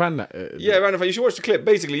random fan? Yeah, random fan. You should watch the clip.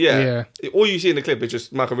 Basically, yeah. All you see in the clip is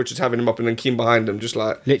just Michael Richards having him up and then Keane behind him, just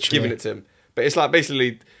like giving it to him. But it's like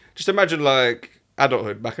basically, just imagine like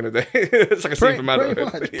adulthood back in the day. It's like a scene from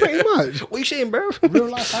adulthood. Pretty much. What are you saying, bro? Real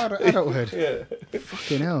life adulthood. Yeah.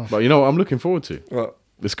 Fucking hell. But you know what I'm looking forward to? What?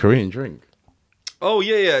 This Korean drink. Oh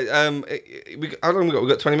yeah. How long we got? We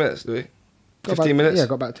got 20 minutes, do we? 15 minutes? Yeah,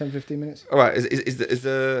 got about 10-15 minutes. All right, is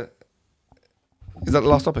that the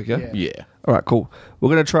last topic, Yeah. All right, cool. We're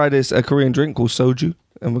going to try this Korean drink called soju,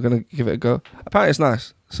 and we're going to give it a go. Apparently it's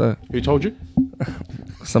nice, so... Who told you?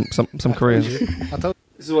 Some Koreans. This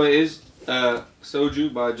is what it is.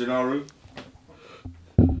 Soju by Janaru.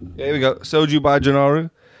 Yeah, here we go. Soju by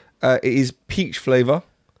Janaru. It is peach flavour.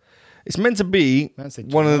 It's meant to be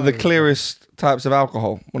one of the clearest types of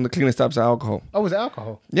alcohol. One of the cleanest types of alcohol. Oh, was it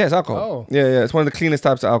alcohol? Yeah, it's alcohol. Oh. Yeah. It's one of the cleanest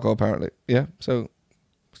types of alcohol, apparently. Yeah, so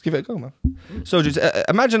let's give it a go, man. So just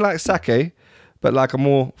imagine like sake, but like a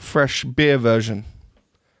more fresh beer version.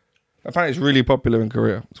 Apparently it's really popular in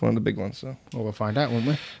Korea. It's one of the big ones. So we'll find out, won't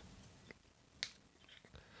we?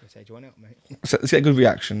 Say, do you want it, mate? So let's get good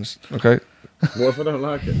reactions, okay? What if I don't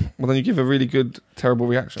like it? Well, then you give a really good, terrible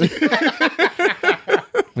reaction.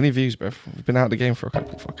 We need views, bruv. We've been out of the game for a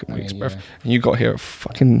couple of fucking weeks, bruv. And you got here at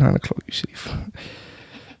fucking 9 o'clock, you see.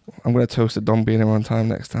 I'm gonna toast to Dom being here on time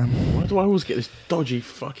next time. Why do I always get this dodgy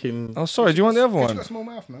fucking... Oh, sorry. Do you want the other You've one? got a small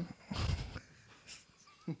mouth, man.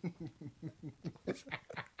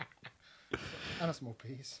 And a small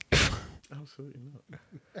piece. Absolutely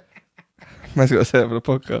not. Man's got to say it for the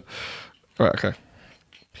podcast. Right, okay.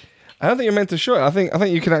 I don't think you're meant to show it. I think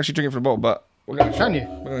you can actually drink it from the bottle, but we're gonna Can you?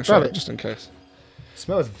 We're gonna show it just in case.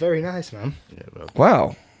 Smells very nice, man. Yeah, but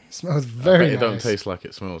Wow. Smells very nice. it don't taste like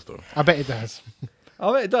it smells, though. I bet it does.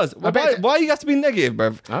 I bet it does. bet Why you have to be negative,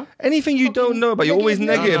 bruv? Huh? Anything you don't know about, you're always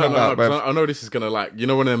negative about, bruv. I know this is going to, like, you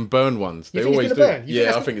know one of them burn ones? You They think always it's do. gonna burn? You think Yeah,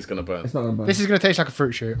 that's I think it's going to burn. It's not gonna burn. This is going to taste like a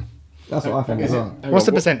fruit shoot. That's what I think as well. What's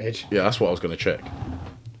the percentage? Yeah, that's what I was going to check.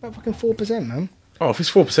 About fucking 4%, man. Oh, if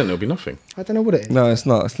it's 4%, it'll be nothing. I don't know what it is. No, it's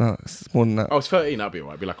not. It's not. It's more than that. Oh, it's 13, that'd be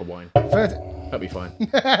alright. It'd be like a wine. 30. That'd be fine.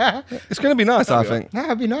 It's gonna be nice, I think.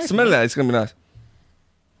 That'd be nice. Smell it. It's gonna be nice.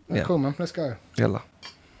 Yeah. Cool, man. Let's go. Yalla.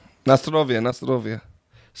 Nastrovia.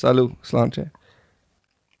 Salut. Slanche.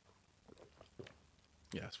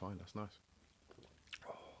 Yeah, it's fine. That's nice.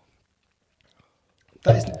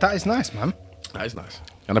 That is nice, man. That is nice.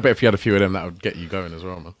 And I bet if you had a few of them, that would get you going as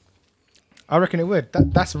well, man. I reckon it would.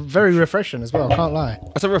 That's very refreshing as well. Can't lie.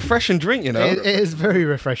 It's a refreshing drink, you know. It is very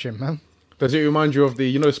refreshing, man. Does it remind you of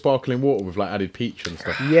the, sparkling water with, like, added peach and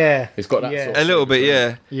stuff? Yeah. It's got that sort A of... little bit,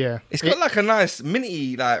 yeah. Yeah. It's got like a nice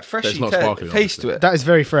minty, like It's freshy not sparkling, taste to it. That is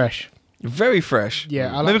very fresh. Very fresh. Yeah,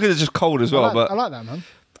 I Maybe like- because it's just cold as well. I like that, man.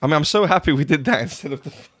 I mean, I'm so happy we did that instead of the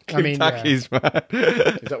fucking yeah. takis, man.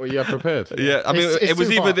 Is that what you have prepared? Yeah, I mean, It's it was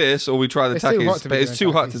too either hot. this or we tried the It's too hot takis. to But be it's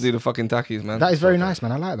doing too hot to takis. do the fucking takis, man. That is very nice,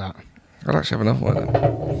 man. I like that. I'd actually have another one.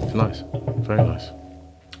 Then. It's nice. Very nice.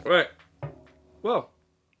 Right. Well,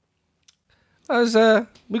 that was,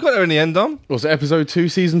 we got there in the end, Dom. Was it episode 2,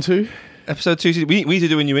 season 2? Episode 2. We need to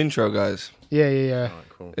do a new intro, guys. Yeah. Alright,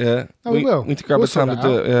 cool. Yeah. Oh, we will. We need to grab We'll a time sort to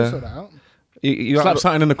do that it. out. We'll Yeah. sort that out. You Slap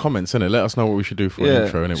something in the comments, innit? Let us know what we should do for an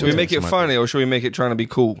intro, innit? Should we make it funny or should we make it trying to be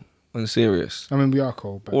cool and serious, I mean, we are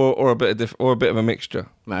cool, but or a bit of or a bit of a mixture?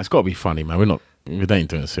 Nah, it's got to be funny, man. We ain't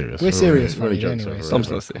doing it serious. We're serious funny jokes anyway, over so- it.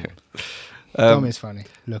 Dom's not serious. Dom is funny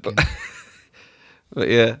looking. But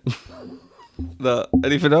yeah. No,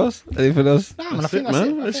 anything else? Nah, man, I think it, that's man. it. I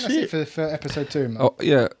think That's that's it for episode 2, man. Oh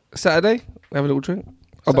yeah, Saturday we have a little drink.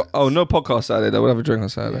 No podcast Saturday though. We'll have a drink on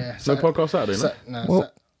Saturday. Yeah. No podcast Saturday, no?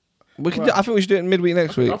 Well, we can. I think we should do it midweek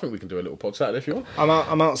next week. I think we can do a little pod Saturday if you want.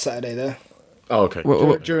 I'm out Saturday there. Oh, okay.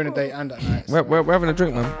 During the day and at night. So. We're having a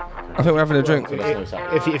drink, man. I think we're having a drink.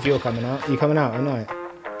 If you're coming out, you coming out at night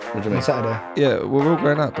What do you on mean? Saturday? Yeah, we're all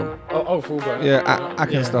going out, Dom. Oh, full going. Yeah,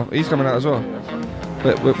 Ack and stuff. He's coming out as well.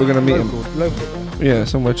 But we're gonna meet him. Local. Yeah,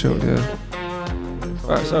 somewhere chilled. Yeah.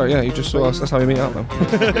 Alright, sorry. Yeah, you just saw us. That's how we meet up, man.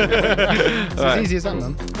 It's as easy as that,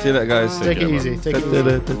 man. See you later, guys. Take it easy. Take it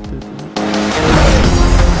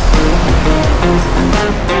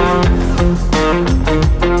easy.